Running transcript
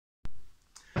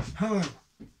Hello,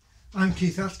 I'm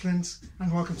Keith Atkins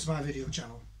and welcome to my video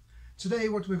channel. Today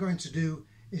what we're going to do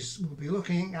is we'll be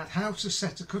looking at how to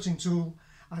set a cutting tool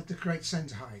at the correct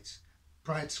centre height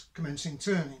prior to commencing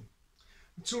turning.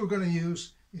 The tool we're going to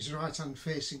use is a right hand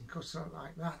facing cutter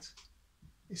like that.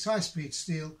 It's high speed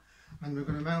steel and we're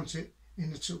going to mount it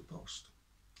in the tool post.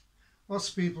 Lots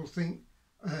of people think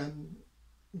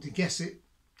they guess it,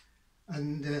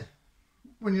 and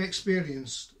when you're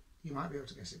experienced you might be able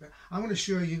to guess it, but I'm going to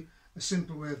show you a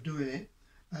simple way of doing it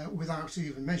without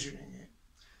even measuring it.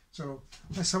 So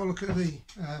let's have a look at the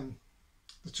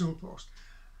tool post.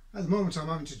 At the moment I'm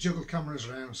having to juggle cameras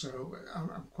around, so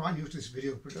I'm quite new to this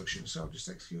video production, so just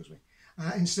excuse me.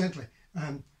 Incidentally,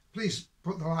 please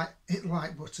hit the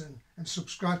like button and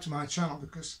subscribe to my channel,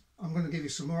 because I'm going to give you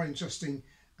some more interesting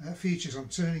features on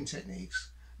turning techniques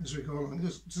as we go along.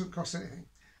 It doesn't cost anything,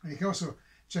 and you can also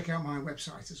check out my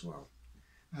website as well.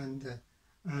 And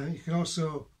you can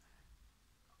also,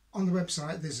 on the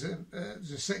website there's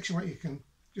a section where you can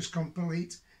just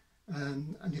complete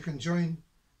and you can join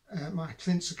my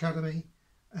Clint's Academy.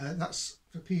 That's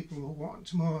for people who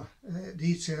want more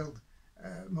detailed,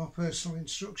 more personal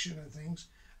instruction and things.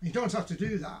 And you don't have to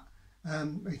do that.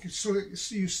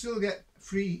 You still get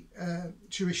free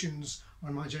tuitions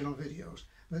on my general videos,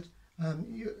 but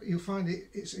you'll find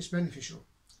it's beneficial.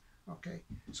 Okay,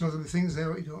 so there'll be things there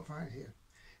that you don't find here.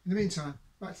 In the meantime,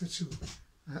 back to the tool.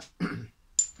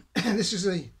 This is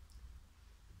a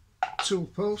tool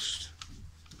post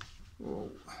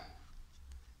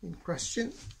in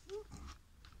question.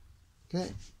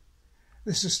 Okay,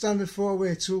 this is a standard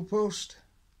 4-way tool post,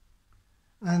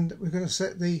 and we're going to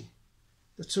set the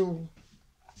tool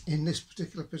in this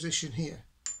particular position here.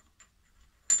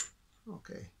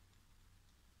 Okay,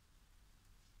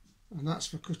 and that's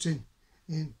for cutting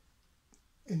in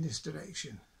this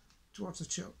direction towards the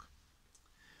chuck.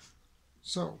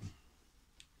 So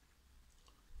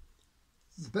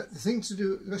the best thing to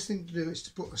do is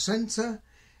to put a centre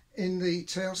in the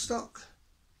tailstock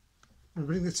and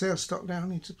bring the tailstock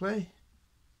down into play.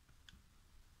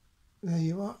 There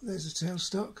you are, there's the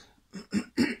tailstock.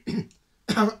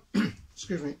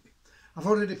 Excuse me. I've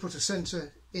already put a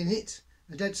centre in it,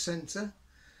 a dead centre,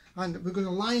 and we're going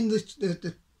to line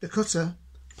the cutter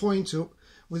point up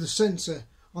with a centre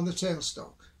on the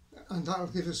tailstock, and that'll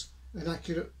give us an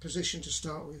accurate position to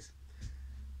start with.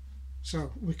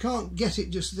 So we can't get it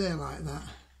just there like that,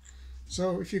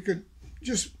 so if you could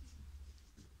just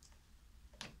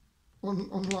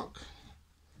unlock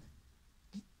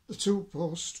the tool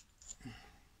post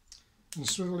and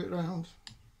swivel it round.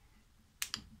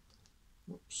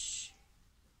 Whoops.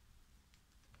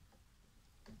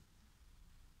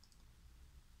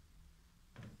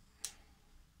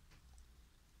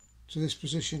 To this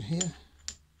position here.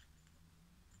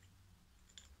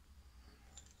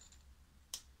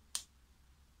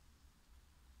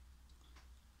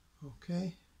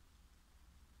 Okay.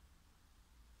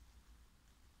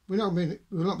 We'll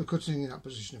not be cutting in that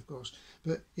position, of course,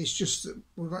 but it's just that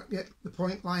we've got to get the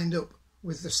point lined up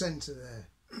with the centre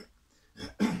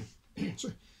there. So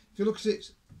if you look at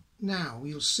it now,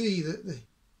 you'll see that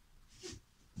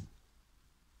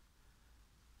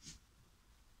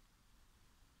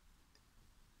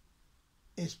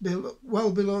it's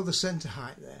well below the centre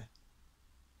height there.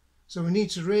 So we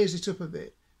need to raise it up a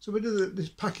bit. So we do this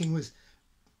packing with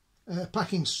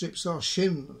packing strips or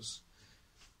shims.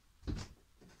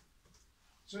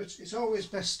 So it's always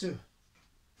best to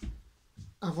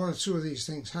have one or two of these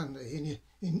things handy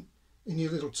in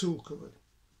your little tool cupboard.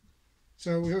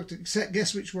 So we have to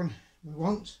guess which one we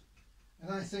want,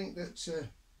 and I think that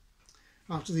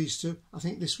after these two, I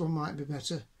think this one might be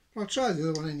better. I'll try the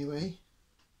other one anyway.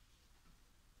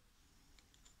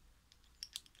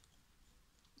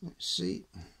 Let's see.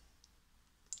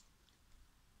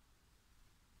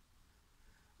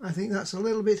 I think that's a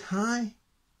little bit high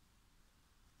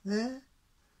there,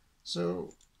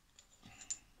 so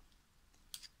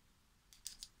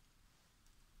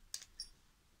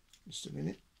just a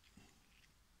minute,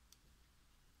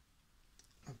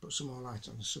 I'll put some more light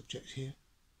on the subject here.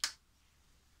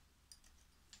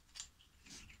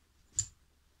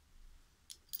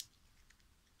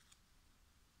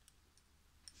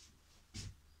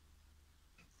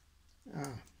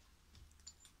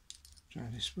 Try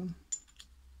this one.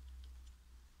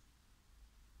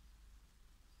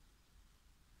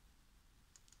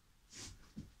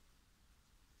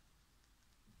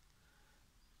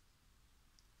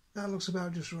 That looks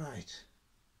about just right.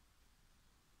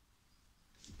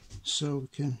 So we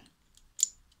can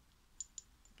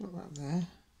put that there.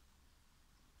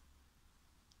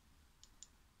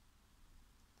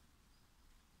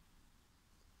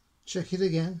 check it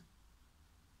again,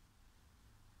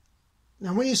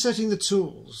 Now when you're setting the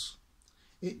tools,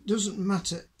 it doesn't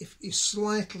matter if you're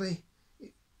slightly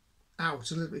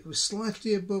out a little bit, it was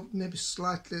slightly above, maybe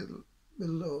slightly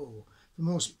below. For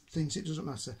most things it doesn't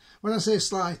matter. When I say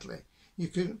slightly, you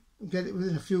can get it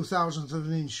within a few thousandths of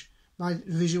an inch by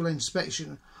visual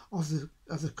inspection of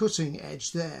the cutting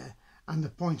edge there and the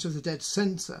point of the dead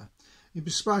centre. You'd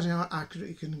be surprised how accurate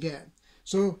you can get.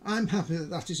 So I'm happy that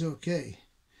that is okay.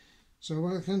 So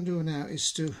what I can do now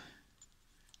is to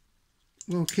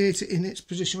locate it in its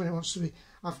position where it wants to be.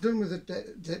 I've done with the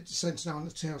dead centre now on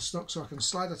the tailstock, so I can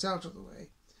slide it out of the way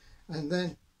and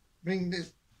then bring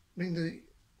the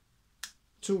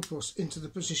tool post into the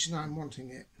position I'm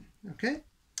wanting it. Okay,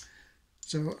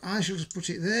 so I shall just put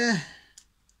it there,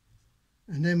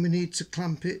 and then we need to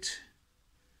clamp it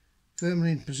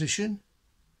firmly in position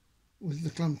with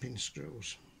the clamping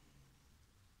screws.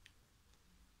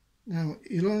 Now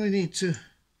you'll only need to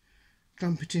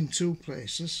clamp it in two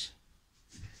places,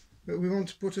 but we want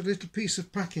to put a little piece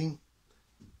of packing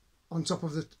on top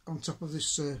of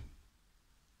this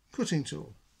cutting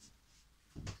tool.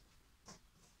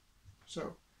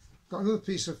 So got another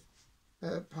piece of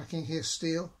packing here,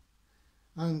 steel,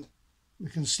 and we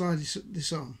can slide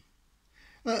this on.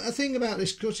 A thing about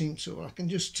this cutting tool, I can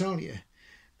just tell you,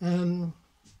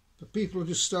 for people who are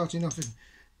just starting off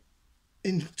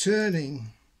in turning,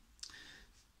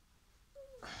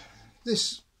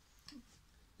 this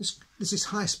is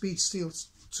high-speed steel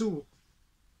tool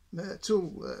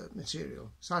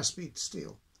material. It's high-speed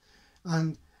steel,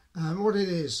 and what it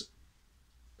is,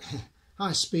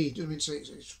 high speed. I mean,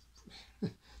 it's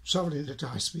travelling at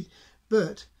high speed,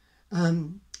 but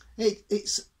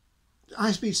it's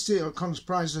high-speed steel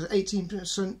comprises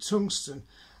 18% tungsten,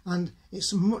 and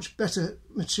it's a much better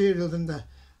material than the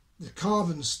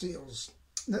carbon steels.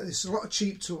 There's a lot of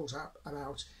cheap tools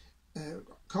about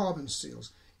carbon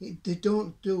steels. They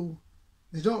don't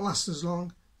last as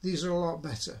long. These are a lot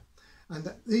better,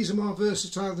 and these are more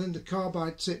versatile than the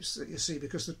carbide tips that you see,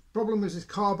 because the problem with the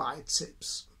carbide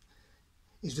tips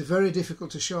is they're very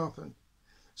difficult to sharpen.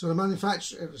 So the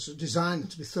manufacturers are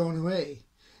designed to be thrown away.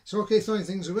 It's okay throwing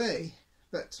things away,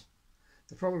 but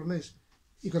the problem is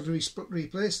you've got to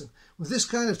replace them. With this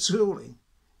kind of tooling,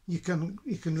 you can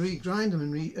regrind them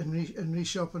and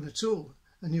resharpen a tool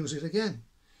and use it again.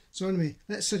 So anyway,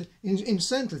 let's say in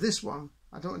centre, this one,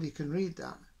 I don't know if you can read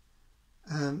that.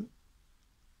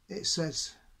 It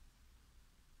says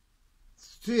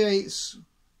 3/8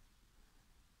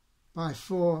 by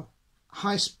 4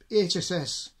 high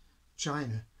HSS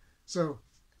China. So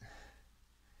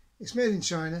it's made in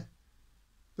China,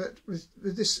 but with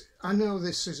this, I know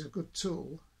this is a good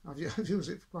tool. I've used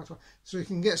it for quite a while, so you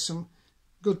can get some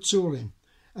good tooling.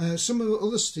 Some of the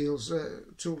other steels,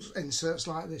 tools inserts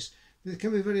like this, they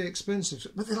can be very expensive,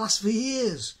 but they last for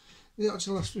years. They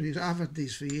actually last for years. I've had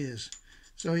these for years.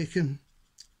 So you can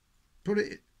put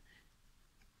it,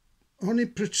 only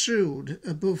protrude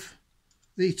above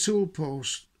the tool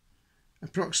post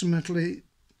approximately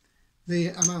the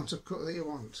amount of cut that you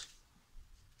want.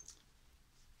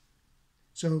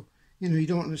 So, you know, you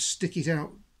don't want to stick it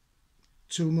out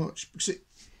too much, because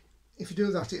if you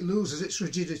do that, it loses its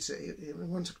rigidity. We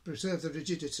want to preserve the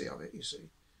rigidity of it, you see.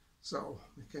 So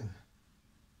we can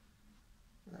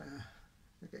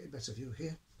get a better view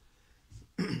here.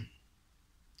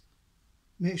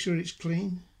 Make sure it's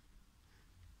clean.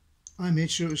 I made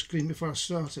sure it was clean before I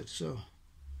started, so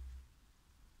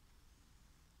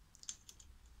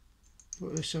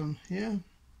put this on here,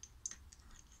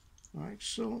 like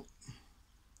so,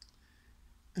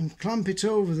 and clamp it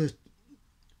over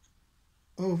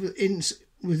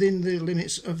within the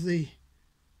limits of the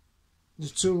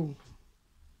tool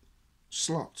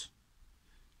slot,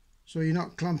 so you're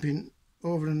not clamping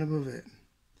over and above it.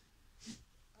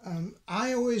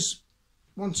 I always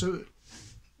want to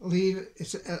leave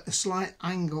it at a slight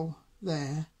angle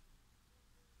there,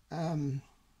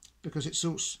 because it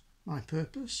suits my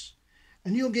purpose,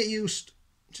 and you'll get used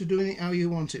to doing it how you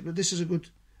want it, but this is a good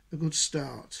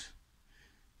start.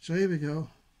 So here we go,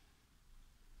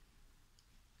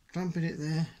 clamping it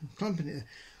there, clamping it there.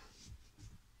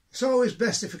 It's always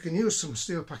best if we can use some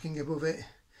steel packing above it,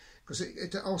 because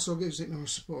it also gives it more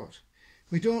support.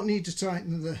 We don't need to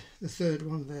tighten the third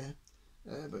one there,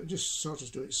 but just sort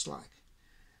of do it slack.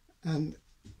 And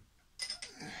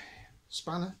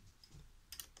spanner,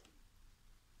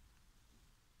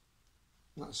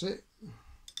 that's it,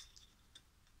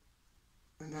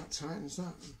 and that tightens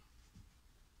that.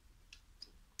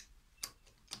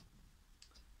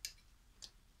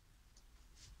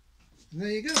 And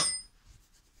there you go.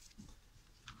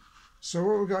 So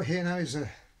what we've got here now is the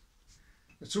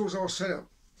tool's all set up.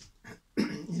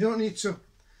 You don't need to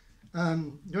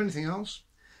do anything else,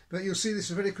 but you'll see this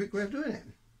is a very quick way of doing it,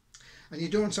 and you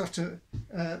don't have to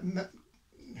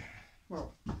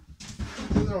well,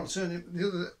 the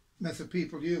other method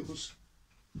people use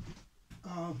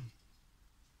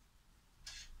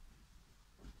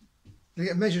they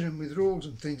get measuring with rules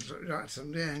and things like that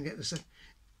from there and get the set.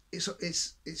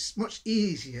 It's much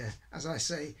easier, as I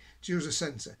say, to use a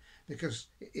centre, because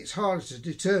it's harder to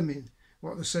determine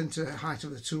what the centre height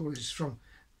of the tool is from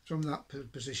that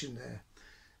position there.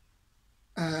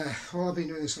 Well, I've been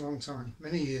doing this a long time,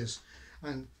 many years,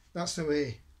 and that's the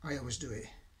way I always do it.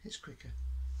 It's quicker.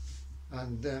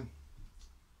 And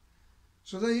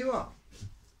so there you are.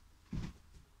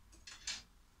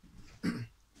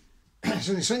 It's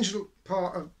an essential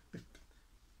part of,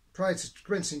 prior to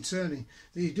commencing turning,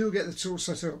 that you do get the tool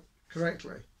set up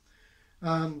correctly.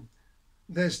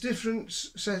 There's different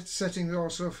settings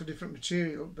also for different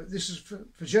material, but this is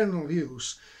for general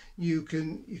use. You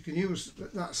can use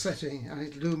that setting and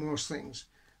it'll do most things.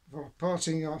 For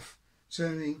parting off,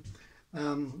 turning,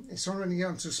 it's already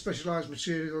down to specialised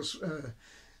materials.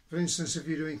 For instance, if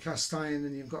you're doing cast iron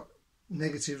and you've got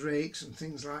negative rakes and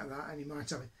things like that, and you might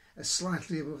have it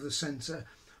slightly above the centre,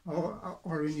 or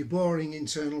when you're boring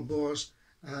internal bores,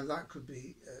 that could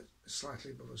be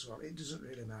slightly above as well. It doesn't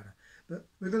really matter. But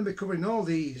we're going to be covering all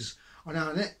these on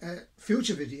our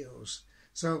future videos.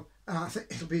 So I think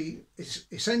it'll be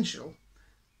essential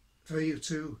for you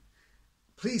to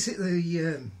please hit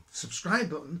the subscribe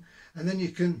button, and then you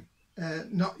can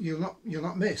you'll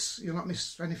not miss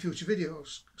any future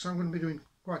videos, because I'm going to be doing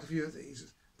quite a few of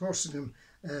these, posting them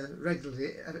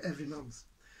regularly every month.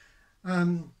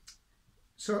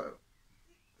 So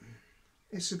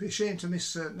it's a shame to miss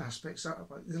certain aspects out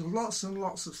of it. There are lots and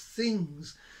lots of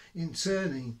things in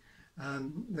turning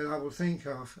that I will think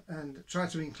of and try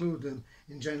to include them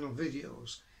in general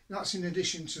videos. That's in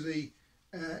addition to the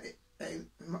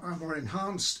more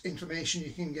enhanced information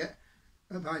you can get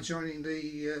by joining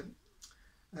the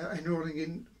enrolling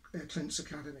in Clint's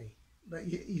Academy. But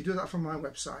you do that from my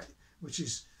website, which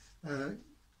is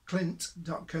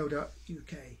clint.co.uk.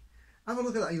 Have a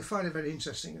look at that, you'll find it very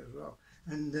interesting as well,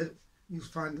 and you'll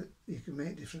find that you can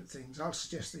make different things. I'll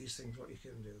suggest these things, what you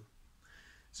can do.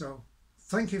 So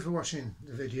thank you for watching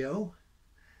the video.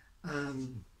 I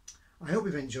hope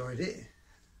you've enjoyed it,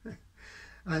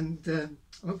 and I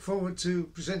look forward to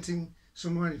presenting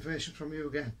some more information from you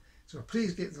again. So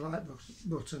please hit the like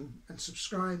button and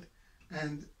subscribe,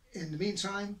 and in the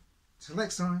meantime, till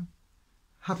next time,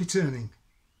 happy turning.